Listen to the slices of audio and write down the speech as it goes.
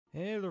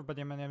Hey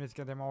everybody, my name is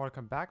Gadem.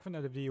 Welcome back for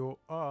another video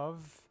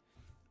of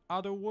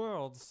Other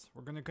Worlds.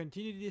 We're gonna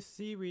continue this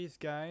series,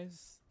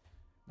 guys.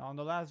 Now, in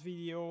the last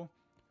video,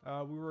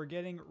 we were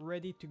getting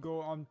ready to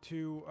go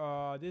onto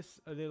this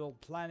little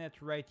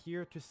planet right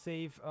here to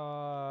save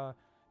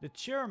the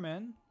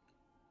chairman.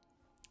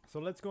 So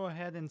let's go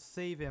ahead and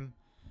save him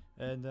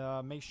and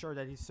make sure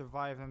that he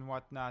survived and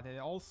whatnot. And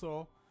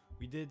also,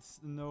 we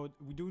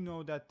do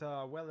know that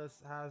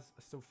Welles has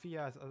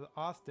Sophia as a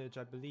hostage,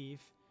 I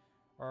believe.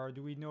 Or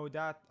do we know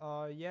that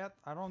yet?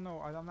 I don't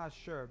know. I'm not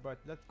sure. But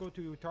let's go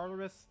to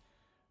Tartarus.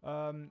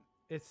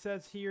 It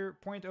says here,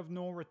 point of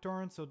no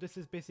return. So this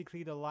is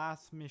basically the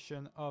last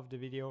mission of the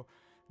video.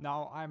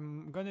 Now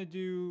I'm gonna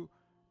do...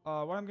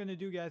 what I'm gonna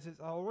do, guys, is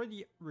I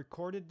already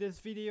recorded this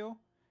video.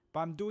 But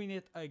I'm doing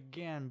it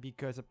again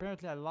because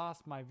apparently I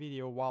lost my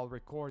video while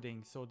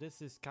recording. So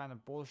this is kind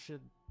of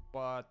bullshit.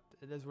 But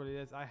it is what it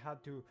is. I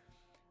have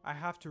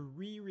to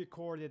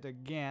re-record it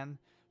again.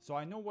 So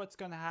I know what's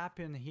gonna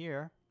happen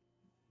here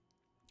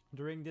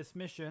during this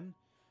mission,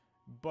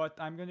 but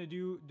I'm gonna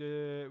do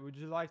the... Would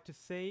you like to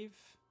save?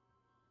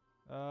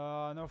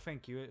 No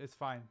thank you, it's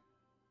fine.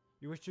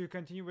 You wish to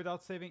continue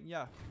without saving?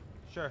 Yeah,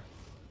 sure.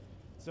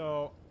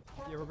 So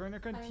yeah, we're gonna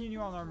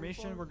continue on our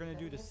mission. We're gonna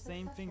do the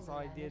same things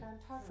I did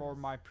for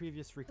my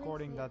previous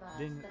recording that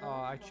didn't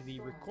actually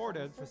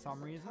recorded for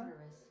some reason.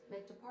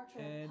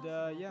 And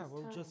yeah,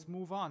 we'll just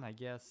move on, I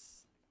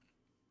guess.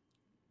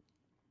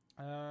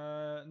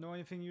 Know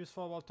anything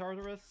useful about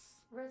Tartarus?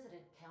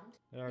 Resident count.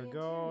 There we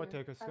go.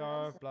 Take a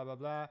scarf. Blah blah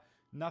blah.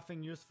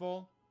 Nothing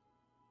useful.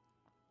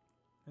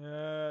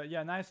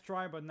 Yeah, nice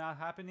try, but not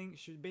happening.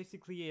 She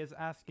basically is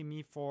asking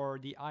me for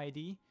the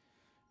ID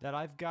that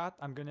I've got.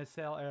 I'm gonna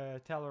tell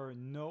her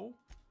no.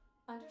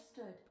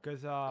 Understood.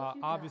 Because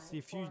obviously,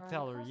 if you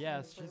tell her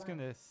yes, she's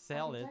gonna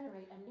sell it.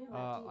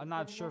 I'm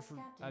not sure.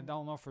 I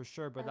don't know for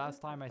sure, but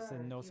last time I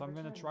said no, so I'm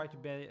gonna try to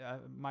be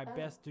my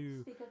best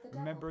to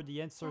remember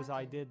the answers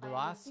I did the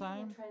last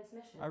time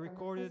I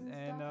recorded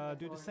and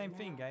do the same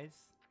thing,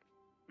 guys.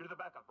 You're the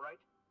backup, right?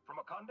 From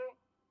Akande?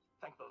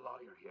 Thank the law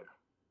you're here.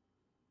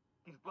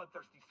 These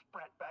bloodthirsty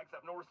sprat bags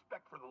have no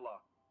respect for the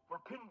law. We're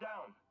pinned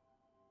down.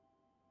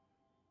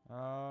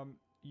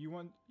 You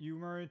want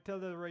to tell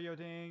the radio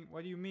thing?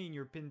 What do you mean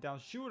you're pinned down?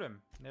 Shoot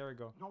him. There we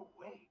go. No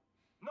way.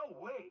 No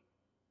way.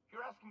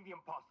 You're asking the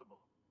impossible.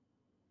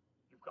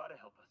 You've got to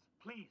help us.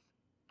 Please.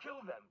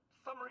 Kill them.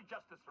 Summary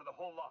justice for the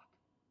whole lot.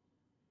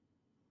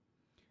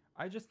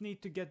 I just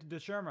need to get to the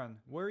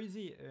Sherman. Where is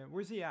he?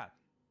 Where's he at?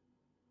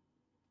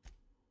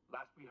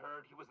 Last we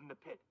heard, he was in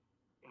the pit.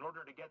 In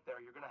order to get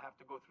there, you're going to have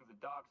to go through the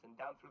docks and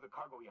down through the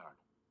cargo yard.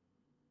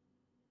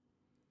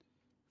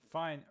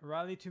 Fine.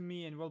 Rally to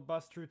me and we'll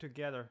bust through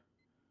together.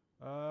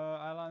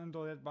 I'll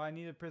handle it, but I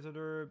need a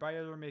prisoner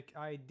biometric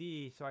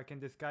ID so I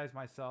can disguise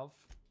myself.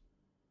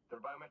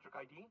 Their biometric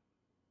ID?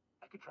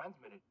 I could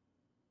transmit it.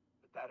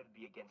 But that'd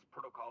be against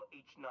protocol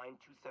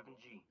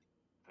H927G.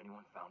 If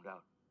anyone found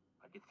out,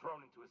 I'd get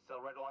thrown into a cell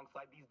right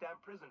alongside these damn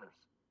prisoners.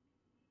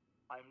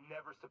 I'm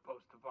never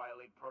supposed to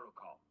violate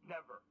protocol.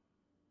 Never.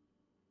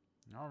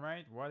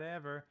 Alright,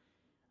 whatever.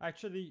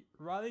 Actually,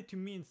 rally to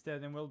me instead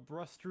and we'll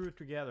bust through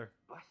together.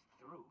 Bust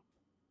through?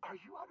 Are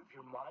you out of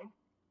your mind?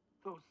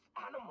 Those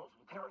animals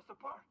will tear us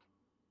apart.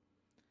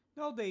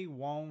 No, they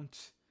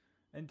won't.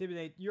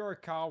 Intimidate, you're a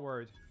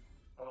coward.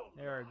 Oh,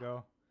 there we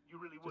go. You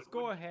really would. Just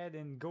go ahead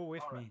and go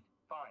with All right, me.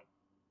 fine.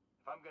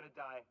 If I'm gonna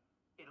die,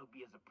 it'll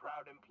be as a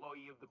proud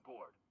employee of the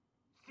board.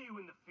 See you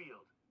in the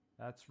field.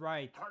 That's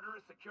right.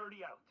 Tartarus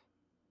security out.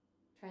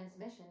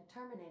 Transmission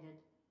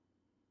terminated.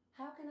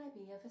 How can I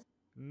be of assistance?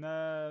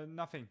 No,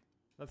 nothing.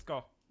 Let's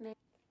go.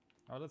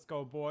 Alright, let's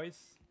go,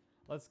 boys.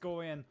 Let's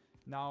go in.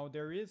 Now,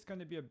 there is going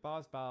to be a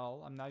boss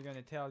battle. I'm not going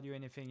to tell you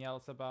anything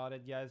else about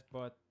it, guys,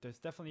 but there's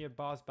definitely a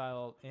boss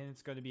battle, and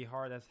it's going to be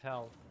hard as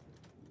hell.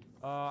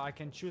 I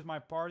can choose my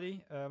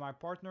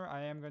partner.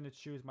 I am going to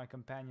choose my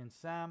companion,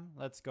 Sam.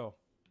 Let's go.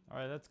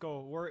 Alright, let's go.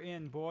 We're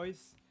in,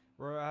 boys.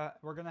 We're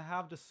going to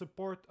have the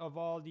support of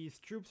all these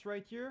troops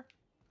right here.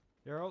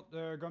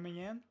 They're coming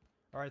in.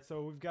 Alright,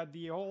 so we've got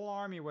the whole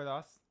army with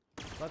us.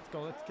 Let's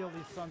go. Let's kill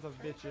these sons of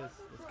bitches.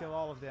 Let's kill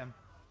all of them.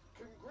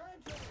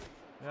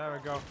 There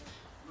we go.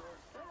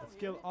 Let's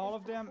kill all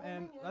of them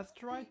and let's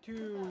try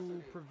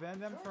to prevent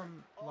them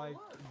from like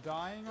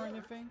dying or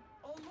anything.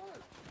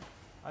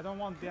 I don't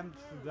want them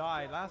to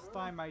die. Last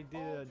time I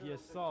did the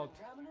assault,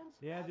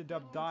 they ended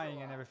up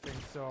dying and everything.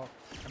 So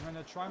I'm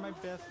gonna try my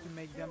best to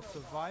make them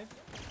survive.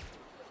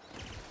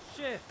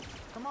 Shit!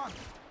 Come on!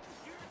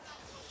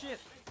 Shit!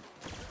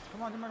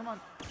 Come on, come on, come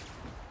on!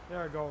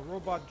 There we go.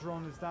 Robot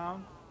drone is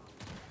down.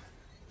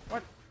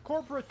 What?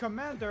 Corporate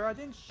commander? I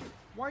didn't shoot.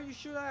 Why you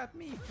shoot at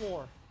me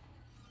for?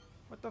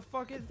 What the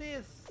fuck is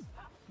this?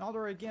 Now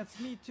they're against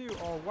me too.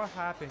 Oh, what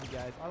happened,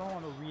 guys? I don't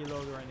want to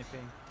reload or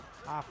anything.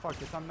 Ah, fuck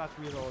this. I'm not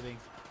reloading.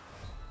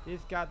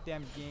 This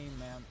goddamn game,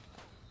 man.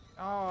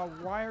 Oh,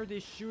 why are they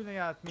shooting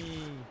at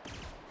me?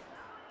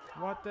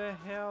 What the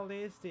hell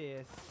is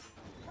this?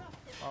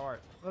 Alright,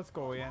 let's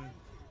go in.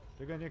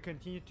 They're gonna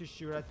continue to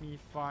shoot at me.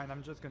 Fine,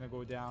 I'm just gonna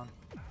go down.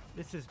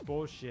 This is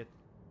bullshit.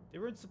 They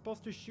weren't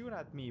supposed to shoot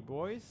at me,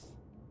 boys.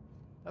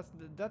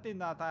 That did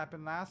not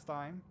happen last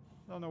time.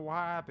 I don't know what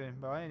happened,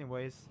 but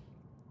anyways.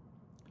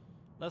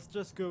 Let's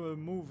just go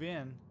move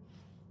in.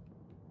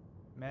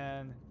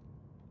 Man,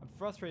 I'm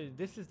frustrated.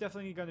 This is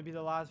definitely going to be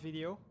the last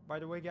video, by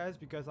the way, guys,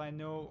 because I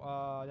know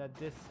that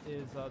this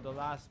is the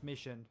last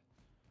mission.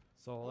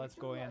 So let's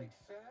go in.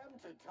 Sam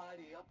to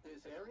tidy up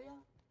this area?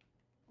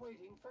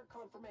 Waiting for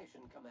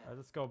confirmation command. Alright,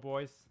 let's go,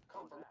 boys.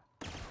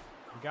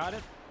 You got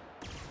it?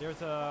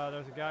 There's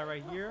a guy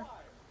right here.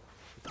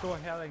 Let's go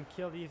ahead and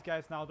kill these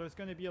guys now. There's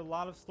going to be a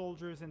lot of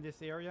soldiers in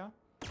this area.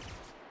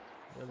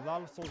 A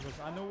lot of soldiers.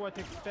 I know what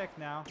to expect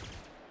now.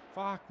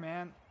 Fuck,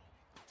 man.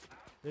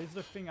 This is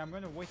the thing. I'm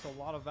going to waste a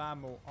lot of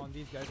ammo on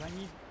these guys. I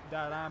need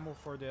that ammo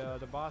for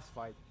the boss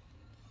fight.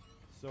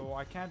 So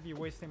I can't be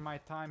wasting my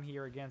time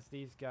here against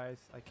these guys.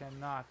 I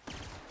cannot.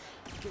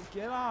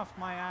 Get off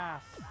my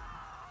ass.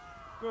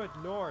 Good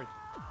lord.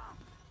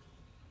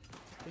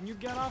 Can you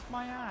get off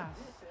my ass?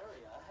 This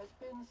area has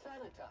been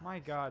sanitized. My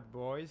god,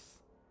 boys.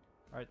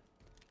 Alright.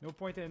 No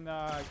point in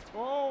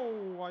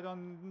oh, I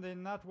did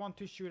not want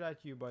to shoot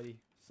at you,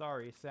 buddy.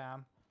 Sorry,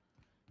 Sam.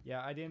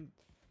 Yeah, I didn't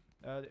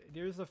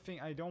there's a thing.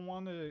 I don't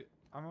want to.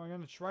 I'm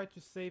gonna try to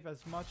save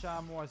as much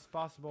ammo as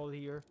possible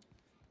here,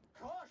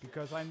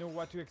 because I know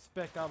what to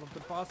expect out of the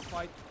boss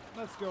fight.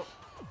 Let's go.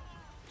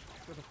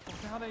 Get the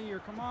fuck out of here!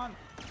 Come on.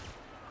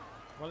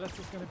 Well, that's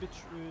just gonna be.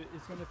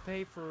 It's gonna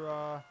pay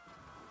for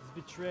his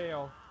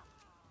betrayal.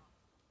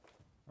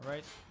 All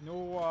right.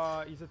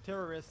 No, he's a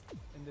terrorist,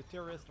 and the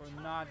terrorists are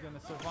not gonna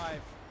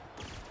survive.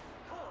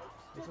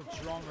 There's a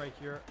drone right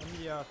here. Let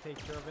me take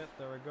care of it.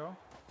 There we go.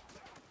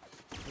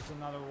 There's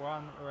another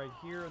one right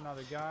here,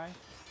 another guy.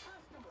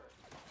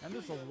 And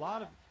there's a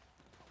lot of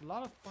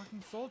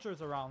fucking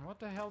soldiers around. What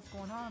the hell's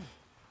going on?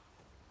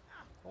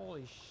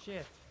 Holy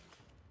shit.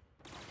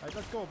 Alright,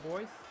 let's go,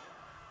 boys.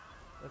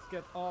 Let's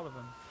get all of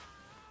them.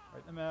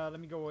 Alright, let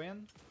me go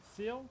in.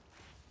 Seal.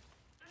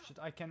 Shit,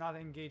 I cannot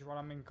engage while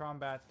I'm in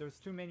combat. There's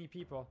too many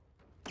people.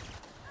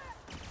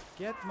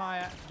 Get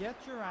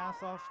your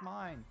ass off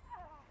mine.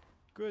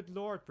 Good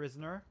lord,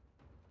 prisoner.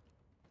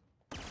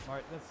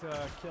 Alright, let's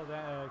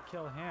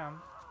kill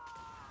him.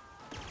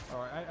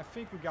 Alright, I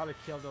think we gotta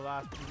kill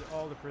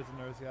all the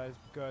prisoners, guys,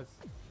 because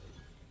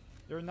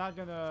they're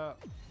never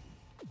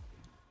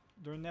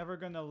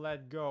gonna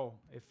let go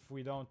if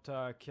we don't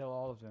kill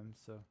all of them.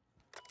 So,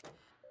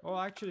 oh,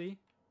 actually,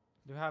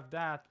 to have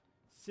that,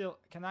 still,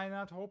 can I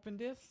not open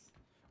this?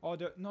 Oh,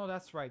 no,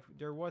 that's right.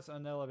 There was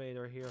an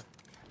elevator here.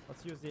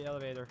 Let's use the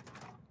elevator.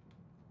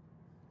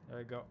 There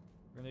we go.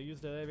 We're gonna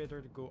use the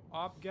elevator to go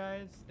up,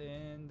 guys,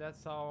 and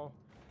that's how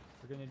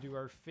we're gonna do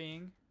our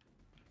thing.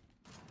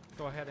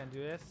 Go ahead and do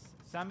this.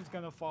 Sam is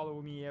gonna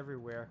follow me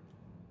everywhere.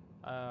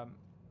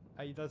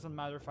 It doesn't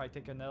matter if I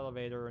take an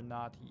elevator or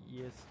not.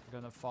 He is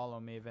gonna follow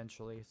me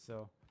eventually.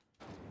 So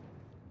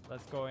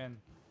let's go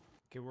in.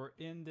 Okay, we're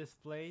in this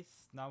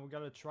place now. We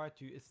gotta try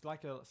to. It's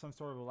like some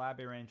sort of a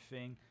labyrinth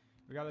thing.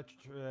 We gotta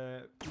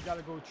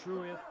go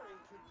through it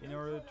in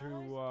order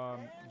to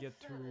get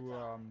to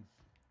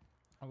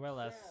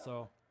OLS.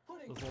 So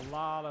there's a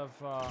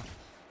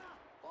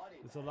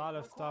lot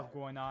of stuff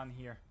going on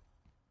here.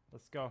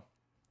 Let's go.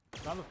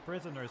 A lot of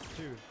prisoners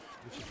too,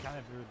 which is kind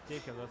of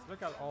ridiculous.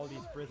 Look at all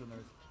these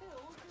prisoners.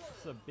 This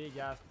is a big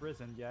ass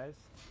prison, guys.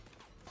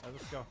 Alright,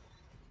 let's go.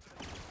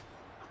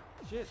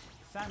 Shit,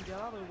 Sam, get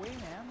out of the way,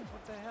 man.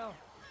 What the hell?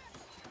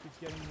 Keeps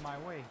getting in my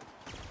way.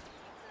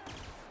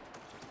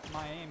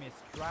 My aim is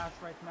trash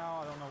right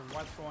now. I don't know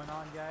what's going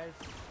on, guys.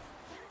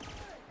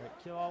 Alright,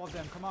 kill all of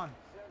them. Come on.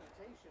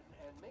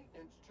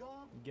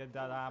 Get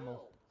that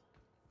ammo.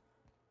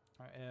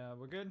 Alright,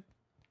 we're good.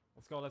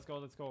 Let's go, let's go,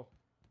 let's go.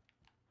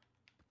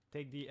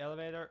 Take the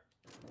elevator.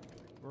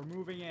 We're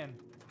moving in.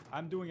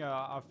 I'm doing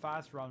a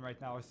fast run right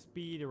now, a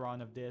speed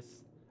run of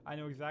this. I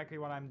know exactly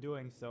what I'm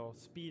doing, so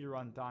speed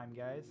run time,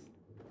 guys.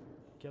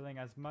 Killing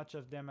as much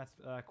of them as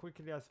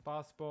quickly as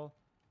possible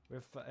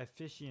with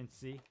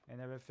efficiency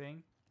and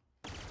everything.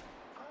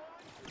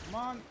 Come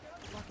on,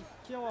 fucking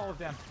kill all of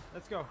them.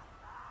 Let's go.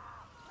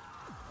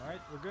 All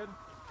right, we're good.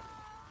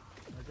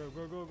 Go,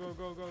 go, go, go,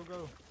 go, go,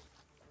 go.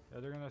 Yeah,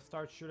 they're gonna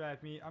start shooting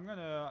at me. I'm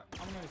gonna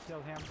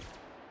kill him.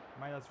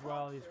 Might as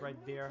well. He's right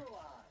there.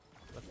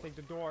 Let's take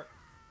the door.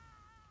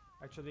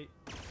 Actually,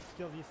 let's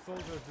kill these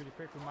soldiers really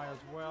quick. We might as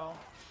well.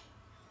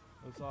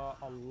 There's a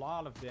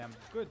lot of them.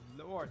 Good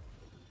lord.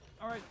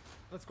 All right,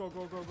 let's go,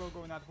 go, go, go,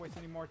 go. Not waste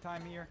any more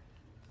time here.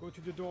 Go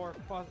to the door.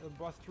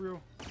 Bust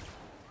through.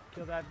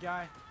 Kill that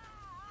guy.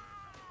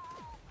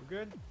 We're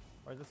good.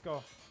 All right, let's go.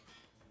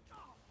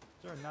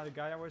 Is there another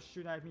guy that was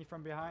shooting at me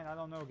from behind? I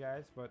don't know,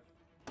 guys, but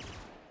I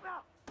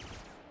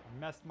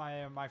messed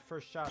my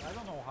first shot. I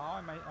don't know how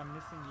I'm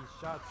missing these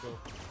shots, though.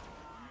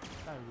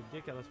 It's kind of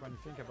ridiculous when you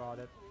think about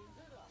it.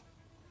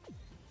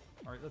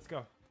 All right, let's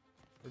go.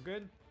 We're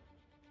good.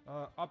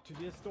 Up to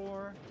this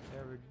door.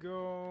 There we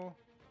go.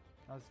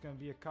 Now it's gonna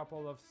be a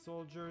couple of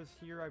soldiers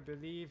here, I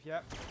believe.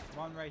 Yep,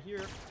 one right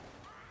here.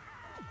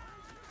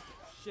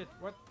 Shit,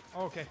 what?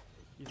 Oh, okay,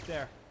 he's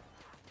there.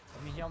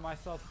 Let me heal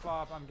myself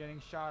up. I'm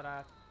getting shot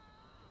at.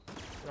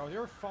 Yo,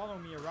 they're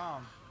following me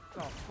around.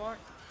 What the fuck?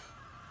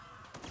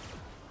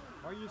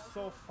 Why are you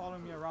so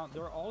following me around?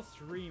 They're all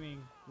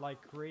screaming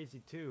like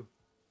crazy too.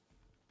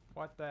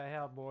 What the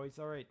hell, boys?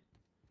 Alright.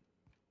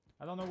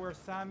 I don't know where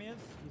Sam is.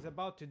 He's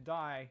about to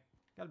die.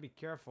 Gotta be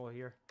careful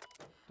here.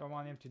 Don't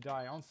want him to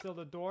die. Unseal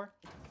the door.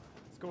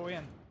 Let's go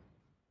in.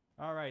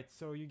 Alright,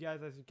 so you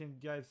guys, as you can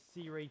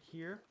see right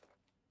here.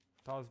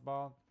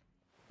 Tossball.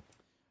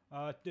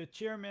 The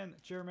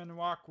chairman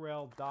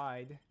Rockwell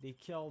died. They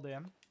killed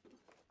him.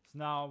 So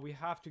now we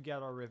have to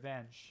get our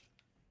revenge.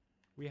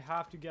 We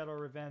have to get our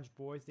revenge,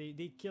 boys.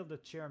 They killed the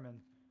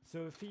chairman.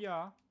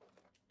 Sophia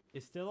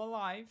is still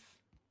alive,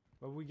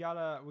 but we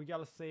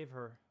gotta save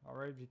her, all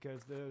right?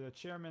 Because the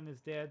chairman is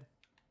dead.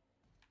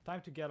 Time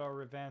to get our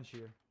revenge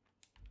here.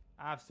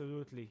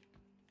 Absolutely.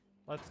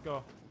 Let's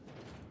go.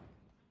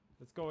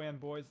 Let's go in,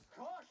 boys.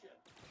 Caution!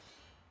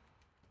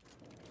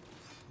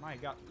 My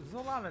God, there's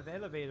a lot of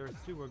elevators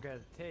too we're gonna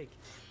take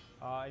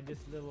in this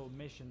little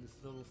mission, this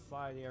little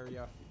side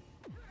area.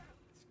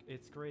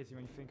 It's crazy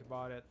when you think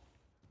about it.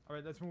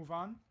 Alright, let's move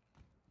on.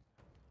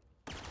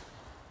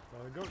 So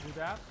go do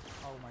that.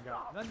 Oh my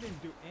God, that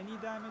didn't do any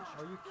damage.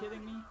 Are you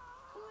kidding me?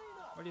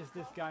 What is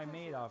this guy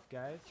made of,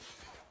 guys?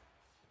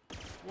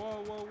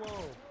 Whoa, whoa,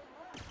 whoa.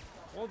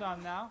 Hold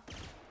on now.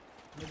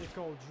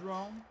 Medical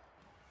drone.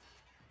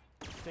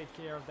 Take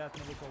care of that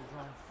medical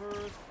drone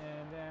first,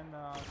 and then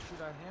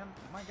shoot at him.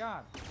 Oh my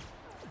God,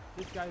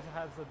 this guy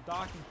has the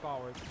docking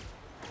powers.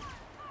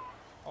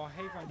 Oh, I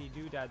hate when they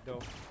do that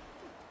though.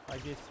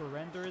 Like they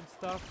surrender and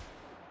stuff.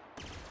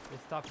 They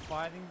stop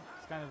fighting.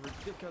 It's kind of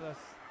ridiculous.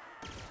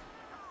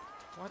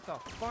 What the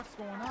fuck's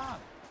going on?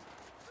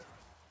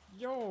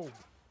 Yo!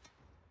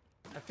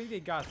 I think they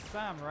got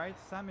Sam, right?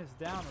 Sam is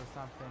down or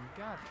something.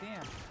 God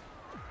damn.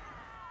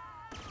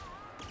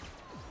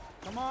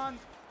 Come on!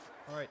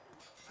 Alright.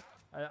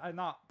 I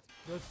not.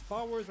 Those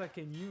powers I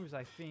can use,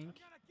 I think.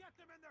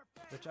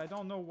 Which I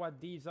don't know what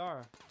these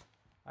are.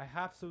 I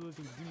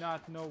absolutely do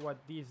not know what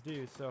these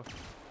do, so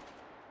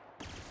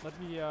let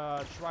me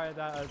try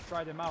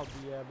them out,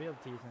 the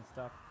abilities and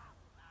stuff.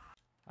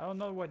 I don't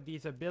know what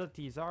these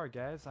abilities are,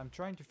 guys. I'm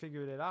trying to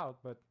figure it out,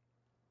 but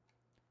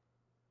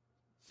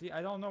see,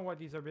 I don't know what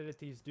these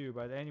abilities do,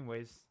 but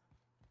anyways,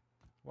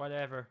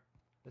 whatever.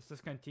 Let's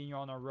just continue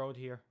on our road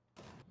here.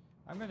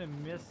 I'm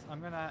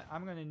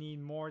gonna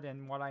need more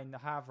than what I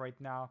have right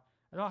now.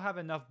 I don't have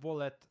enough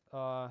bullet.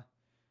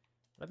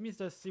 Let me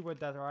just see with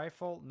that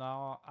rifle.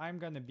 No, I'm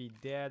gonna be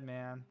dead,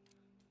 man.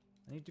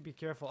 I need to be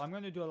careful. I'm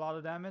gonna do a lot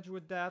of damage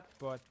with that,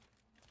 but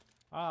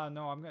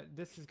no,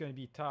 this is gonna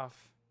be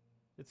tough.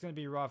 It's gonna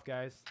be rough,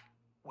 guys.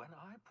 When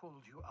I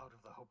pulled you out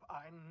of the Hope,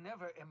 I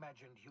never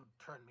imagined you'd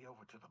turn me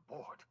over to the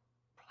board.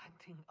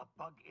 Planting a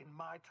bug in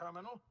my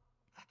terminal?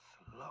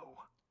 That's low.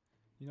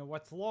 You know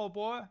what's low,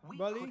 boy,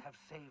 buddy?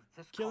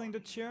 Killing the colony,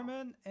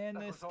 chairman and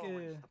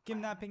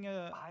kidnapping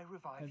a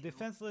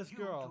defenseless you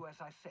girl. do as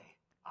I say.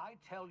 I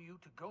tell you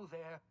to go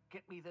there,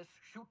 get me this,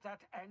 shoot that,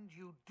 and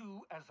you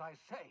do as I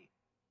say.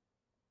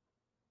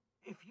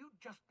 If you'd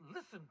just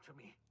listened to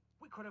me,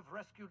 we could have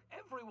rescued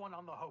everyone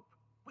on the Hope.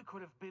 We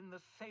could have been the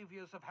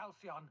saviors of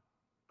Halcyon.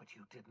 But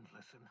you didn't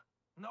listen.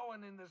 No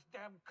one in this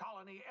damn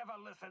colony ever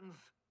listens.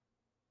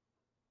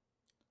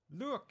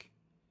 Look,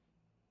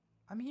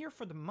 I'm here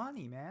for the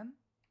money, man.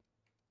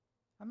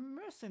 I'm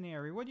a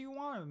mercenary. What do you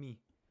want of me?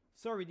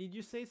 Sorry, did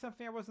you say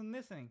something? I wasn't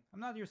listening.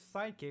 I'm not your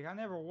sidekick. I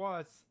never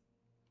was.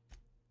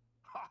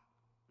 Ha!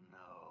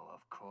 No,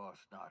 of course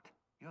not.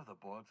 You're the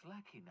board's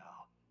lackey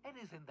now. And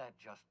isn't that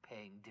just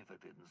paying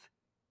dividends?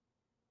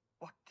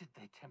 What did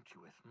they tempt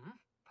you with, hmm?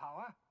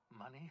 Power?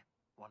 Money?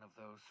 One of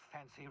those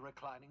fancy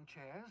reclining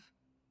chairs?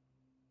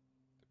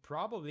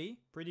 Probably.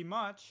 Pretty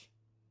much.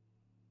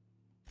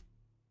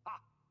 Ah,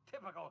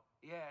 typical.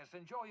 Yes,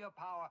 enjoy your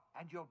power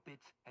and your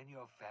bits and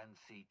your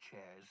fancy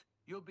chairs.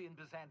 You'll be in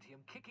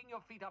Byzantium kicking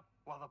your feet up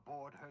while the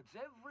board herds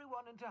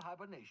everyone into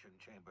hibernation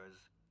chambers.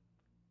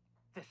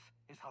 This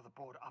is how the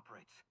board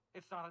operates.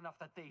 It's not enough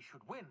that they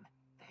should win.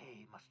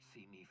 They must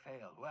see me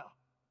fail. Well,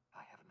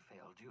 I haven't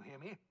failed, you hear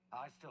me?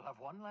 I still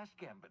have one last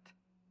gambit.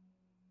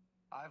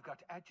 I've got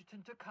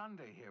Adjutant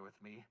Akande here with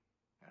me,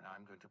 and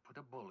I'm going to put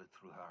a bullet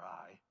through her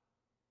eye.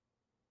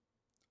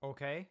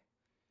 Okay.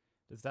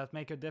 Does that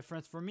make a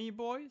difference for me,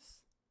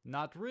 boys?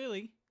 Not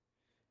really.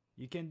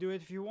 You can do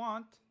it if you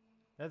want.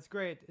 That's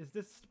great. Is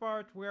this the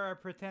part where I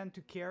pretend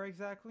to care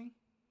exactly?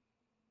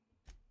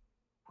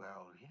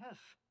 Well, yes.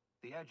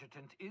 The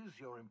Adjutant is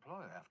your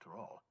employer, after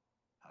all.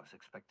 I was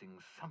expecting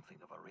something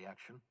of a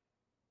reaction.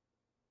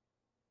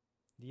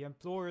 The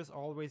employers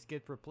always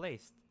get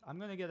replaced. I'm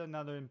gonna get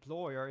another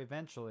employer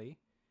eventually.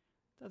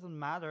 Doesn't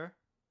matter.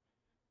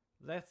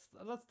 Let's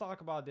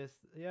talk about this.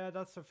 Yeah,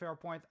 that's a fair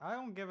point. I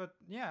don't give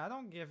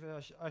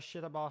a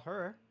shit about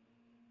her.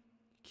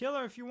 Kill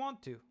her if you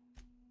want to.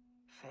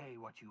 Say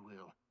what you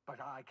will,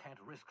 but I can't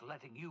risk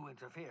letting you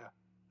interfere.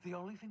 The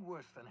only thing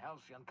worse than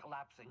Halcyon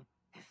collapsing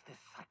is this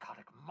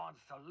psychotic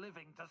monster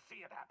living to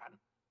see it happen.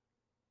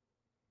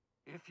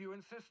 If you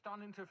insist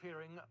on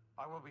interfering,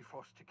 I will be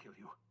forced to kill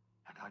you.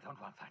 And I don't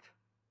want that.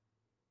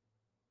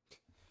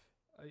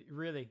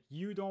 Really,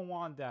 you don't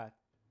want that.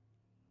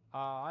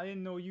 I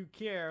didn't know you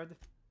cared.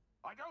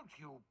 I don't,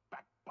 you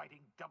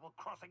backbiting,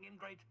 double-crossing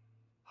ingrate.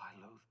 I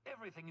loathe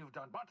everything you've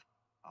done, but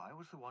I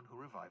was the one who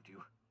revived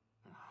you.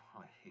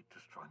 I hate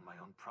destroying my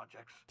own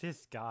projects.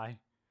 This guy.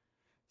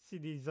 See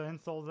these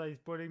insults that he's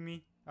putting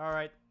me?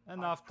 Alright,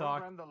 enough I've talk.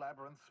 programmed the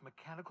labyrinth's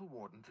mechanical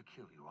warden to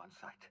kill you on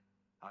sight.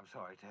 I'm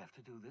sorry to have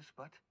to do this,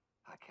 but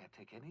I can't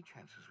take any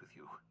chances with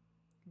you.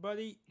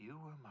 Buddy, You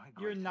were my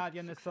you're greatest not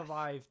gonna success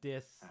survive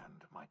this.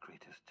 and my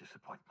greatest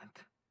disappointment.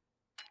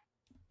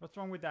 What's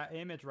wrong with that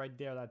image right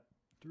there? That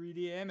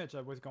 3D image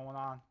that was going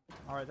on.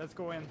 Alright, let's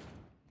go in.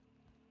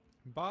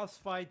 Boss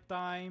fight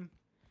time.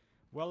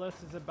 Willis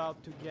is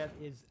about to get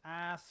his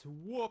ass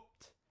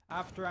whooped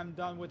after I'm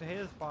done with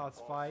his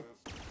boss fight.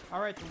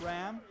 Alright,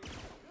 Ram.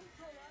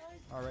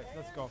 Alright,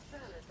 let's go.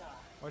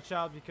 Watch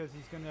out because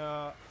he's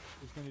gonna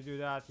do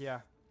that,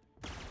 yeah.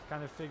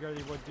 Kind of figured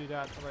he would do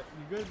that. Alright,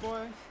 you good,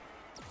 boys?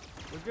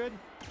 We're good?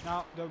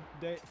 Now, the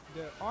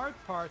hard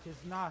part is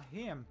not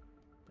him.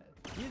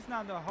 He's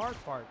not the hard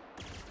part.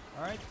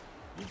 Alright?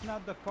 He's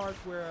not the part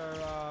where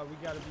we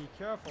gotta be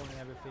careful and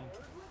everything.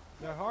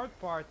 The hard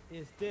part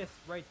is this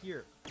right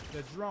here.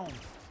 The drones.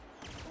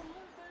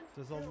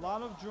 There's a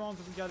lot of drones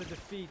that we gotta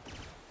defeat.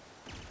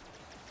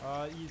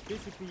 You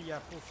basically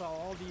pulls out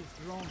all these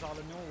drones out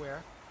of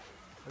nowhere.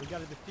 We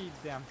gotta defeat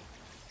them.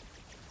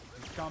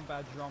 These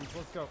combat drones.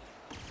 Let's go.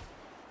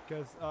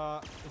 Because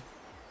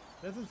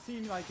it doesn't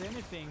seem like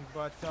anything,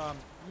 but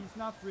he's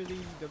not really...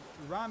 The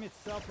Ram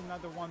itself is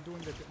not the one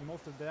doing the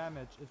most of the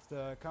damage. It's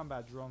the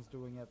combat drones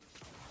doing it.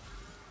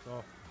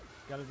 So,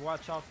 gotta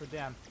watch out for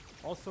them.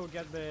 Also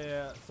get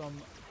some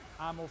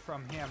ammo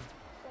from him.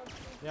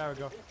 There we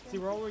go. See,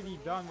 we're already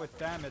done with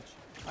damage.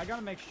 I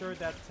gotta make sure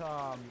that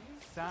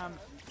Sam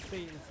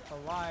stays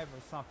alive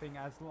or something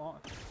as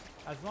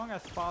long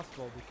as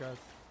possible, because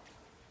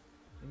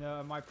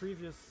in my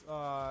previous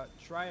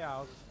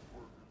tryout,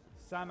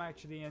 Sam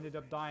actually ended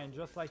up dying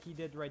just like he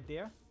did right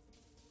there.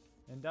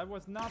 And that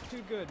was not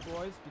too good,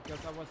 boys, because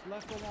I was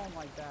left alone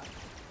like that.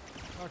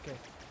 Okay,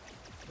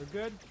 we're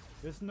good.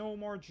 There's no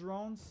more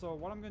drones, so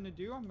what I'm gonna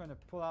do, I'm gonna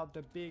pull out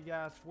the big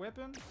ass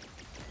weapon.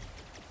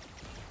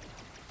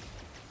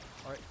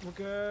 Alright, we're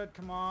good,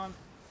 come on.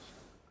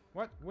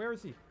 What? Where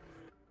is he?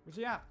 Where's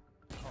he at?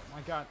 Oh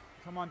my god.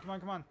 Come on, come on,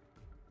 come on.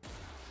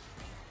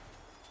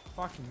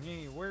 Fucking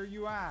me, where are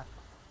you at?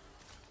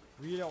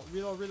 Reload,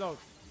 reload, reload.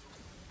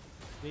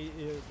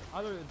 There's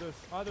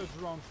other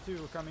drones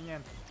too coming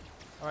in.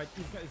 Alright,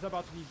 he's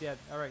about to be dead.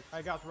 Alright,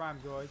 I got Ram,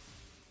 guys.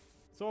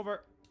 It's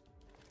over.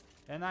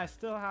 And I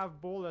still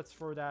have bullets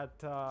for that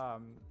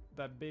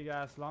that big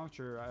ass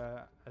launcher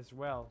as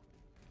well,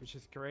 which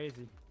is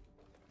crazy.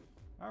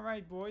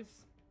 Alright, boys,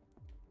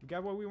 we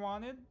got what we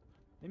wanted.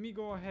 Let me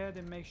go ahead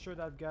and make sure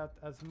that I've got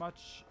as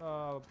much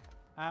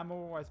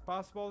ammo as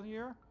possible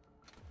here.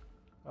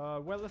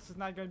 Well, this is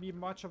not going to be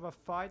much of a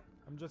fight.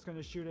 I'm just going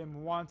to shoot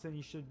him once and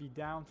he should be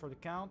down for the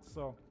count.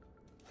 So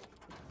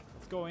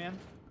let's go in,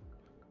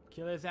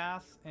 kill his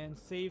ass, and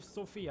save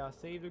Sophia.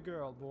 Save the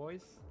girl,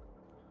 boys.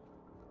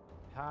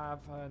 Have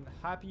a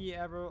happy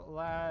ever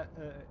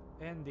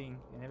ending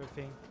and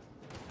everything.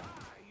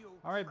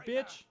 Alright,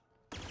 bitch.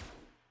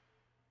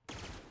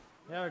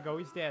 There we go,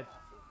 he's dead.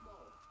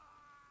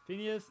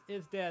 Phineas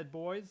is dead,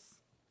 boys.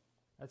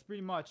 That's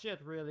pretty much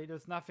it, really.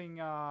 There's nothing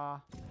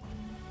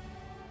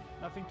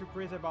nothing too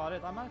crazy about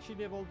it. I'm actually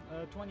level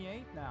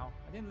 28 now.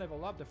 I didn't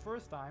level up the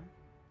first time.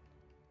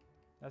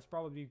 That's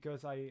probably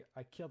because I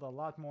killed a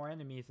lot more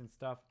enemies and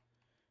stuff.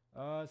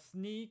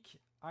 Sneak,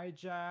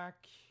 hijack,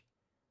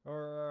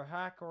 or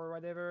hack or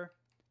whatever.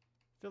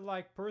 Feel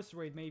like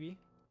persuade maybe.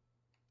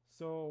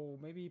 So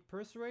maybe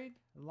persuade,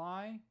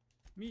 lie.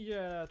 Me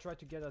try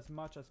to get as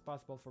much as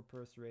possible for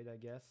persuade, I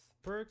guess.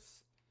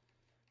 Perks.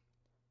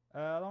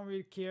 I don't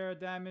really care.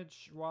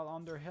 Damage while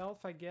under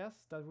health, I guess.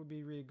 That would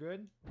be really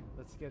good.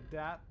 Let's get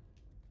that.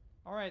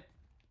 Alright.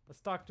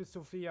 Let's talk to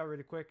Sophia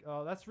really quick.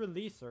 Let's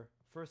release her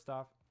first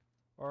off.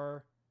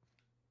 Or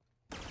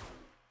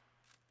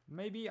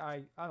maybe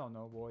I don't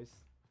know, boys.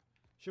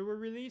 Should we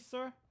release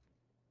her?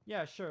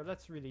 Yeah, sure.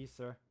 Let's release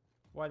her.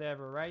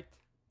 Whatever, right?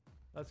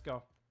 Let's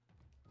go.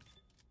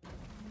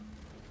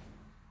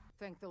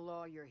 Thank the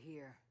law you're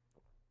here.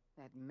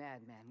 That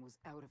madman was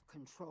out of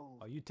control.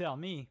 Oh, you tell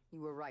me.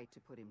 You were right to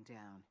put him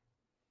down.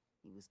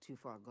 He was too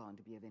far gone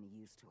to be of any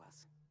use to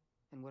us.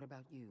 And what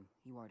about you?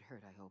 You aren't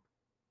hurt, I hope.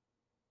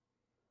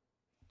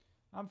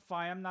 I'm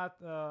fine. I'm not,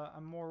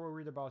 I'm more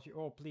worried about you.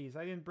 Oh, please.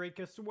 I didn't break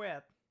a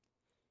sweat.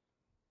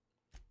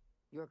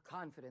 Your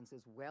confidence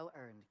is well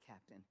earned,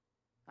 Captain.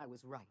 I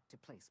was right to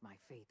place my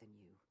faith in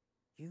you.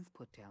 You've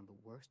put down the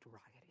worst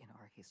riot in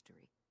our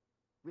history,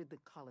 rid the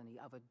colony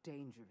of a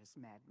dangerous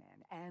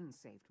madman, and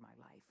saved my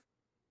life.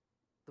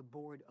 The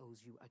board owes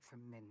you a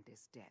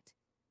tremendous debt.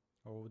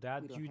 Oh,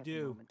 that you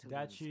do.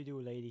 That you do,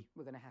 lady.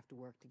 We're gonna have to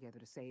work together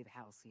to save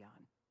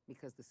Halcyon,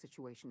 because the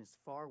situation is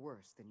far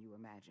worse than you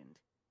imagined.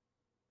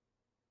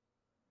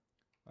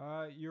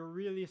 You're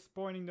really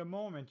spoiling the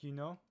moment, you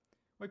know?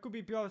 What could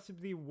be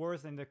possibly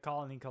worse than the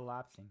colony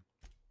collapsing?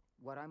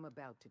 What I'm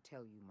about to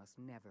tell you must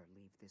never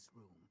leave this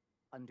room,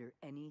 under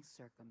any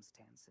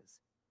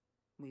circumstances.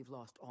 We've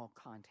lost all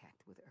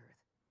contact with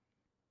Earth.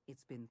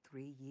 It's been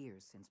 3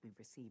 years since we've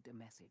received a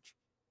message.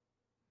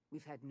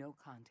 We've had no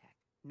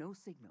contact, no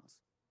signals,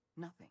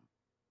 nothing.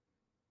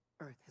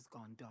 Earth has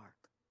gone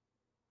dark.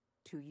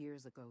 2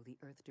 years ago, the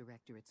Earth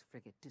Directorate's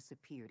frigate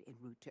disappeared en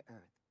route to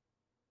Earth.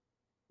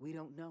 We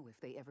don't know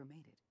if they ever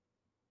made it.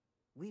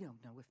 We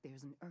don't know if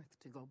there's an Earth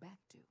to go back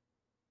to.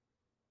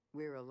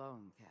 We're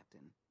alone,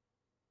 Captain.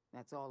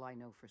 That's all I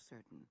know for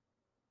certain.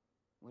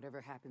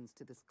 Whatever happens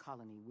to this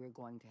colony, we're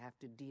going to have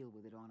to deal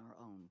with it on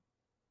our own.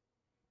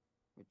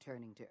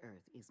 Returning to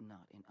Earth is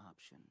not an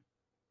option.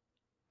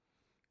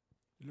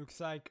 Looks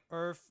like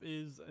Earth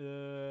is,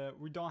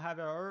 we don't have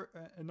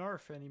an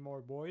Earth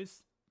anymore,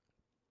 boys.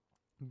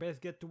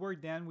 Best get to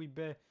work then. We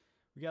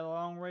got a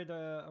long way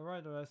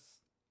ahead of us.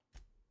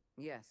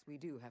 Yes, we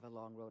do have a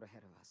long road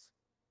ahead of us.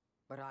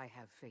 But I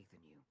have faith in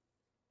you.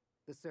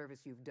 The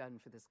service you've done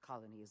for this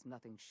colony is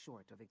nothing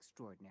short of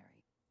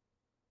extraordinary.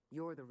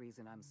 You're the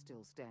reason I'm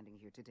still standing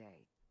here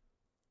today.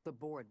 The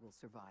board will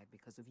survive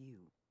because of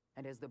you.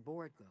 And as the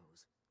board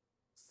goes,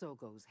 so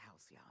goes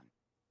Halcyon.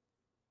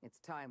 It's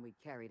time we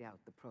carried out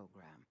the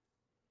program.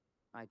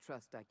 I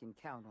trust I can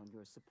count on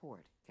your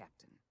support,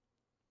 Captain.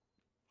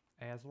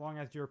 As long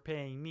as you're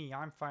paying me,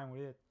 I'm fine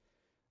with it.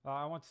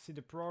 I want to see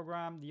the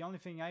program. The only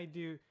thing I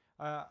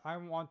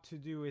want to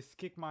do is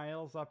kick my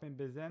heels up in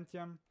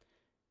Byzantium.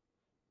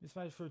 This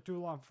fight for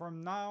too long.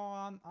 From now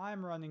on,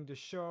 I'm running the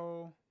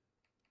show.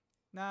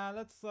 Nah,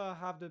 let's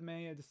have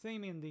the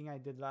same ending I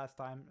did last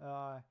time.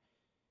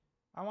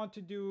 I want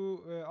to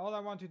do, all I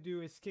want to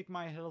do is kick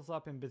my heels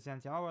up in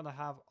Byzantium. I want to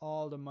have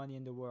all the money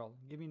in the world.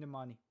 Give me the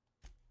money.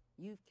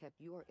 You've kept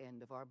your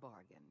end of our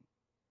bargain,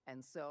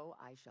 and so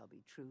I shall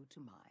be true to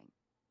mine.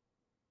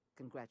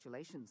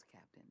 Congratulations,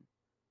 Captain.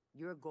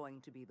 You're going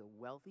to be the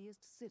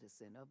wealthiest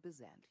citizen of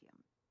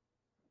Byzantium.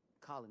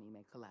 Colony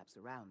may collapse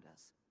around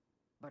us,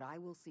 but I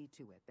will see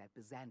to it that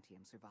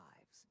Byzantium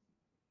survives.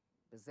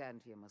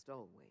 Byzantium must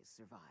always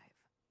survive.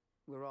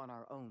 We're on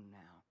our own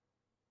now.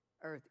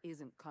 Earth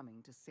isn't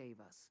coming to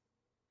save us,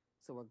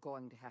 so we're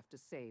going to have to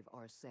save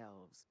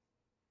ourselves.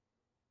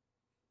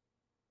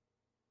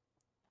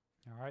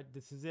 Alright,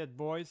 this is it,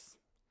 boys.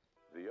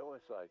 The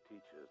OSI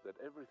teaches that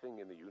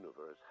everything in the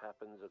universe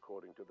happens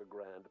according to the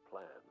grand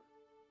plan.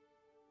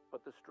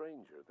 But the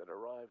stranger that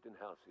arrived in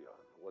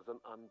Halcyon was an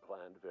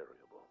unplanned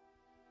variable.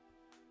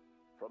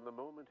 From the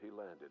moment he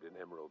landed in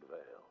Emerald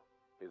Vale,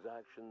 his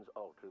actions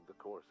altered the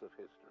course of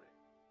history.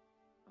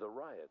 The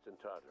riots in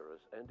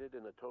Tartarus ended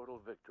in a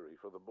total victory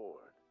for the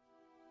board.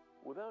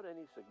 Without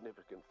any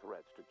significant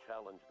threats to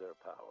challenge their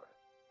power,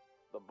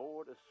 the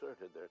board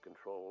asserted their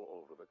control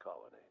over the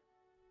colony.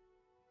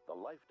 The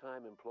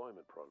Lifetime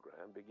Employment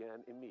Program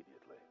began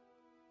immediately,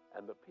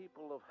 and the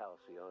people of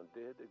Halcyon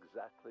did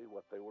exactly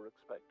what they were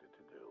expected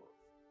to do.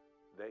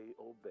 They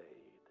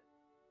obeyed.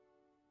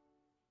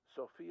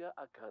 Sophia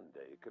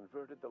Akande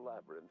converted the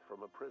labyrinth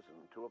from a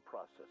prison to a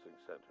processing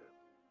center.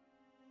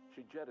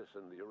 She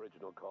jettisoned the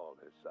original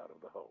colonists out of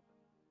the Hope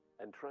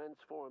and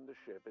transformed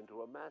the ship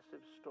into a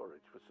massive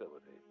storage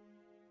facility.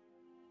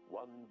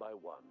 One by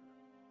one,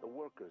 the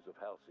workers of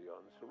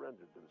Halcyon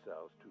surrendered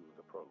themselves to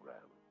the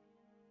program.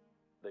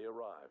 They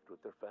arrived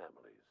with their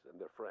families and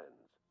their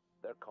friends,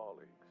 their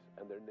colleagues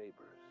and their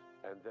neighbors,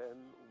 and then,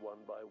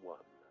 one by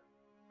one,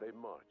 they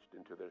marched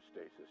into their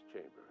stasis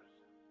chambers.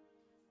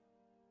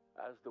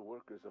 As the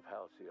workers of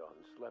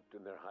Halcyon slept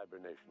in their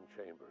hibernation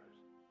chambers,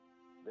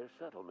 their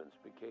settlements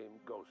became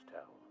ghost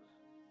towns,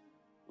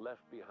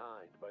 left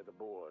behind by the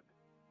board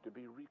to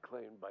be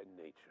reclaimed by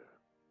nature.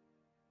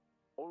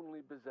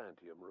 Only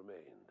Byzantium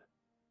remained,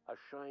 a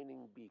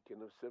shining beacon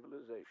of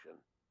civilization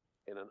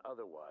in an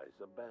otherwise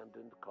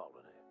abandoned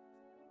colony.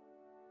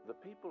 The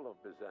people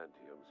of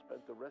Byzantium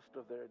spent the rest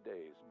of their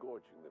days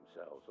gorging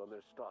themselves on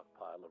their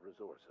stockpile of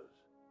resources.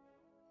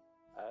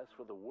 As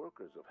for the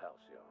workers of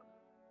Halcyon,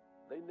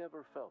 they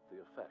never felt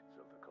the effects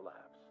of the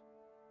collapse.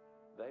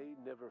 They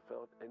never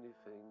felt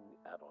anything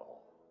at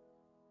all.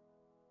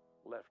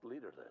 Left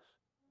leaderless,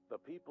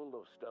 the people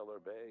of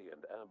Stellar Bay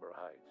and Amber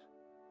Heights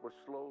were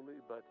slowly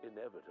but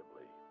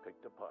inevitably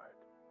picked apart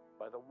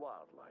by the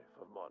wildlife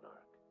of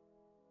Monarch.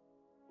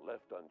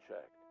 Left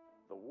unchecked,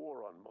 the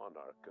war on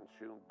Monarch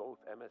consumed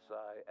both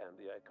MSI and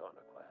the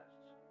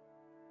Iconoclasts.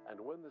 And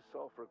when the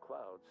sulfur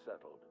clouds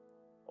settled,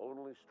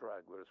 only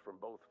stragglers from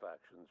both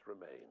factions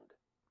remained.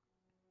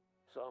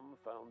 Some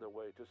found their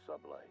way to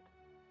Sublight,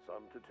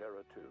 some to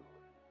Terra 2,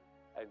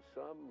 and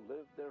some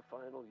lived their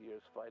final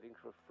years fighting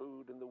for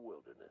food in the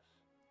wilderness.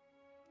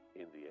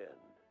 In the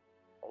end,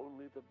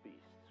 only the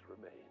beasts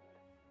remained.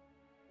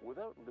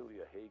 Without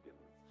Lilia Hagen,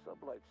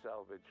 Sublight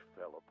Salvage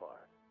fell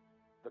apart.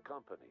 The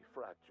company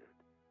fractured,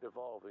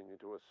 devolving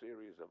into a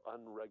series of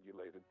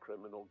unregulated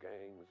criminal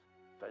gangs,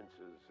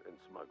 fences, and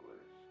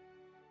smugglers.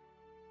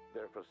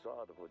 Their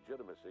facade of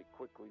legitimacy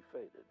quickly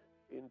faded.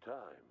 In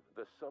time,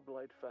 the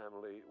Sublight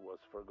family was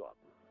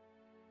forgotten.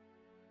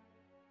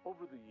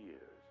 Over the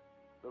years,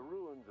 the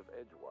ruins of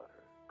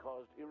Edgewater,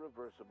 caused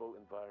irreversible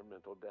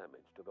environmental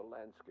damage to the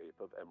landscape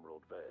of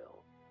Emerald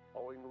Vale,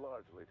 owing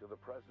largely to the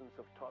presence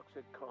of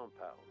toxic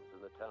compounds in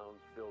the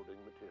town's building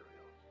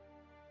materials.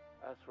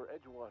 As for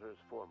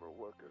Edgewater's former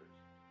workers,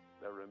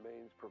 their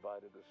remains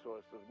provided a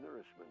source of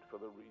nourishment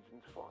for the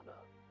region's fauna,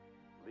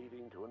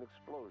 leading to an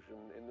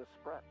explosion in the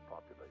sprat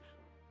population.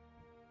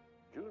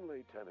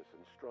 Junlei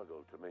Tennyson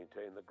struggled to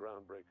maintain the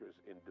Groundbreaker's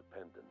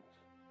independence.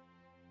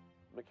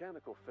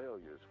 Mechanical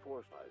failures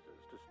forced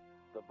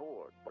the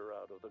board her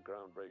out of the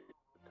Groundbreaker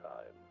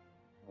time.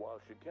 While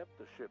she kept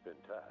the ship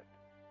intact,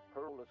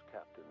 her role as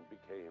captain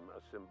became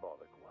a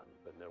symbolic one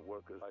in their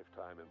workers'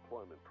 lifetime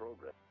employment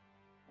program,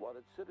 while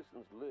its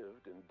citizens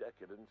lived in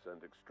decadence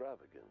and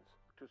extravagance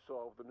to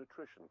solve the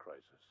nutrition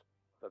crisis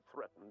that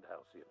threatened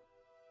Halcyon.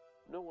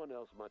 No one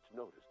else much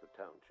noticed the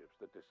townships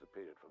that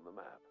disappeared from the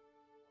map,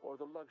 or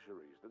the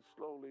luxuries that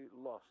slowly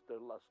lost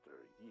their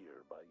luster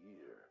year by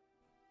year.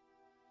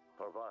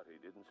 Parvati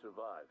didn't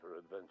survive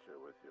her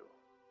adventure with you.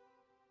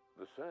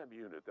 The SAM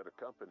unit that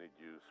accompanied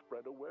you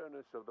spread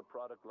awareness of the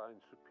product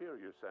line's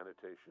superior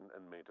sanitation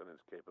and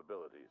maintenance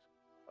capabilities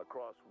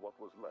across what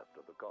was left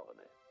of the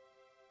colony.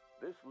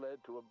 This led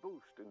to a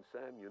boost in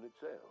SAM unit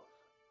sales.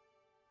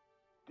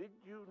 Did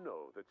you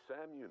know that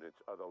SAM units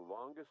are the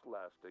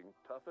longest-lasting,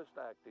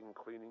 toughest-acting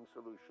cleaning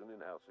solution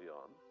in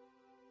Halcyon?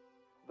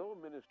 Though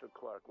Minister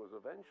Clark was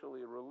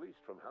eventually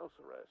released from house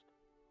arrest,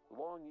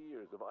 long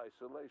years of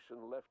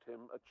isolation left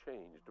him a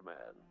changed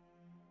man,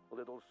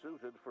 little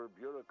suited for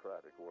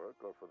bureaucratic work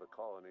or for the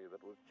colony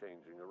that was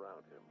changing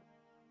around him.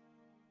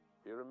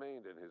 He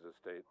remained in his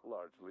estate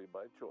largely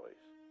by choice,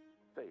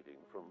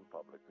 fading from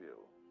public view.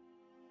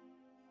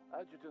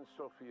 Adjutant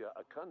Sophia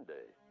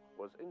Akunde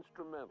was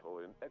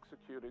instrumental in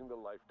executing the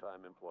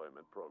lifetime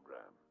employment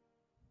program.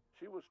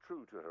 She was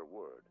true to her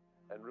word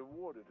and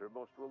rewarded her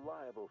most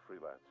reliable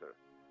freelancer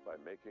by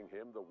making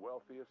him the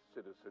wealthiest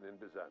citizen in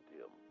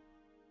Byzantium.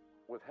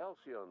 With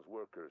Halcyon's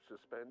workers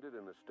suspended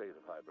in a state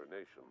of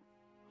hibernation,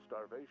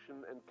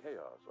 starvation and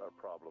chaos are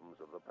problems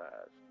of the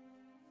past.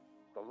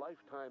 The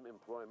lifetime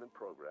employment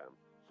program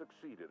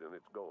succeeded in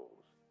its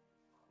goals,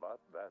 but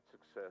that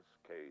success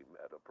came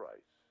at a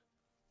price.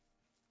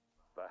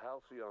 The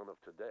Halcyon of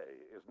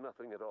today is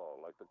nothing at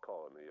all like the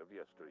colony of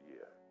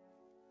yesteryear.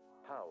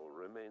 Power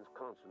remains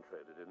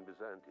concentrated in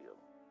Byzantium,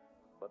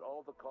 but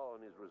all the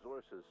colony's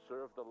resources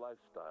serve the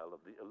lifestyle of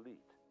the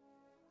elite,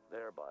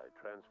 thereby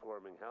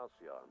transforming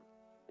Halcyon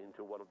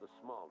into one of the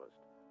smallest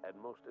and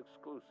most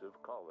exclusive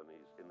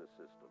colonies in the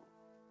system.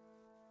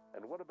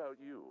 And what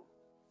about you,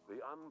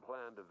 the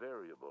unplanned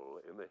variable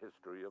in the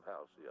history of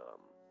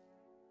Halcyon?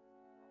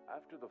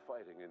 After the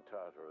fighting in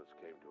Tartarus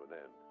came to an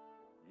end,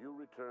 you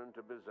returned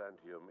to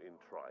Byzantium in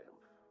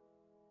triumph.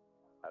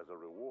 As a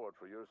reward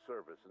for your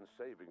service in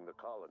saving the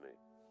colony,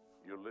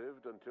 you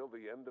lived until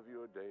the end of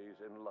your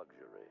days in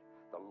luxury,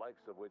 the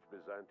likes of which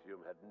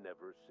Byzantium had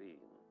never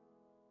seen.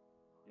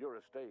 Your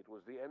estate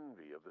was the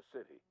envy of the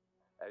city,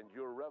 and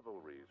your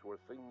revelries were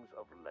things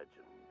of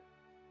legend.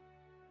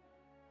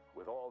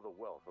 With all the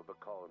wealth of the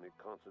colony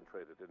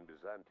concentrated in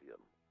Byzantium,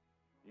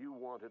 you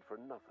wanted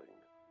for nothing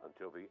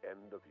until the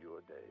end of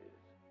your days.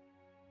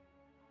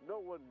 No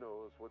one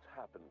knows what's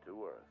happened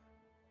to Earth,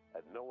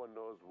 and no one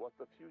knows what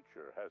the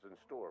future has in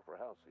store for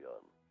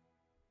Halcyon.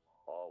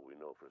 All we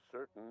know for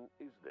certain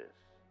is this: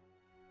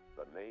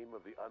 the name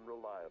of the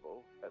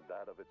Unreliable and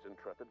that of its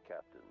intrepid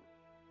captain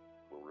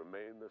will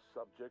remain the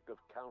subject of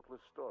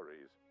countless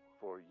stories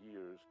for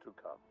years to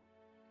come.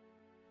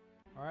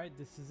 Alright,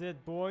 this is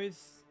it,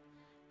 boys.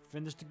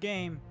 Finished the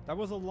game. That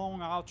was a long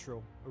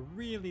outro. A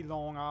really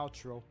long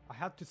outro. I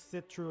had to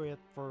sit through it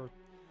for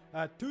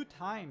 2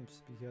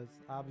 times because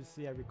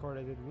obviously I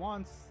recorded it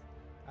once.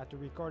 I had to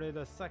record it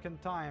a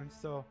second time,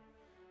 so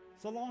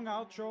it's a long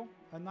outro.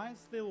 A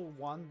nice little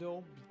one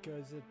though,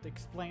 because it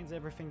explains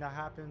everything that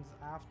happens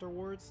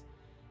afterwards.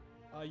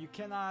 You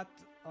cannot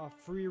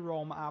free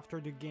roam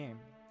after the game,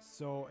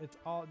 so it's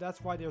all,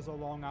 that's why there's a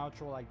long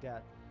outro like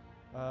that.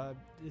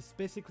 It's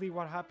basically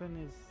what happened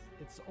is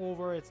it's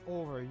over. If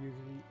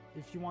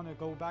you want to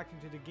go back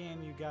into the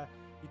game, you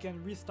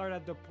can restart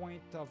at the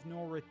point of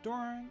no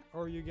return,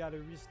 or you gotta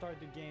restart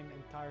the game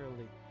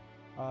entirely.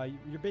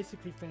 You're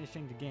basically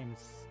finishing the game.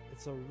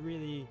 It's a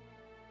really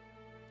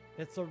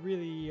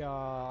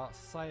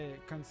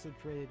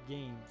concentrated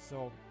game,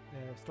 so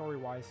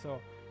story-wise.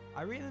 So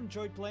I really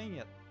enjoyed playing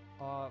it.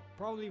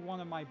 Probably one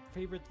of my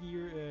favorite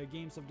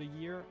games of the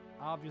year.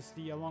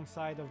 Obviously,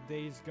 alongside of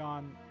Days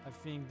Gone, I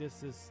think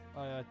this is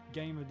a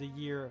game of the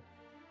year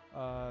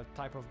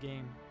type of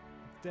game.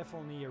 It's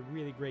definitely a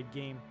really great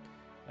game.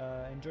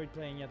 Enjoyed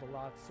playing it a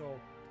lot. So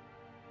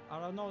I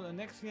don't know, the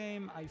next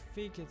game I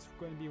think it's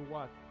going to be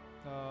what?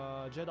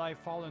 Jedi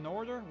Fallen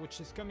Order, which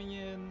is coming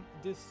in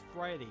this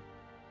Friday,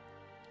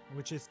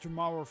 which is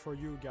tomorrow for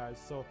you guys.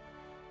 So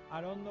I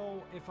don't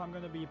know if I'm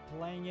gonna be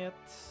playing it.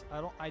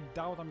 I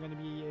doubt I'm gonna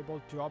be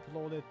able to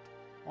upload it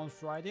on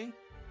Friday.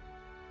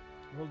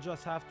 We'll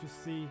just have to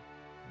see,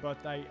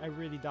 but I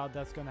really doubt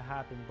that's gonna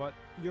happen. But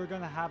you're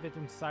gonna have it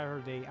on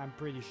Saturday, I'm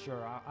pretty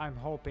sure. I'm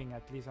hoping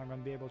at least I'm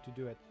gonna be able to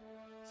do it.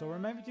 So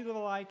remember to leave a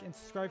like and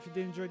subscribe if you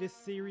did enjoy this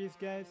series,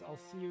 guys. I'll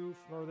see you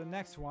for the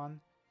next one.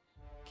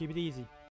 Keep it easy.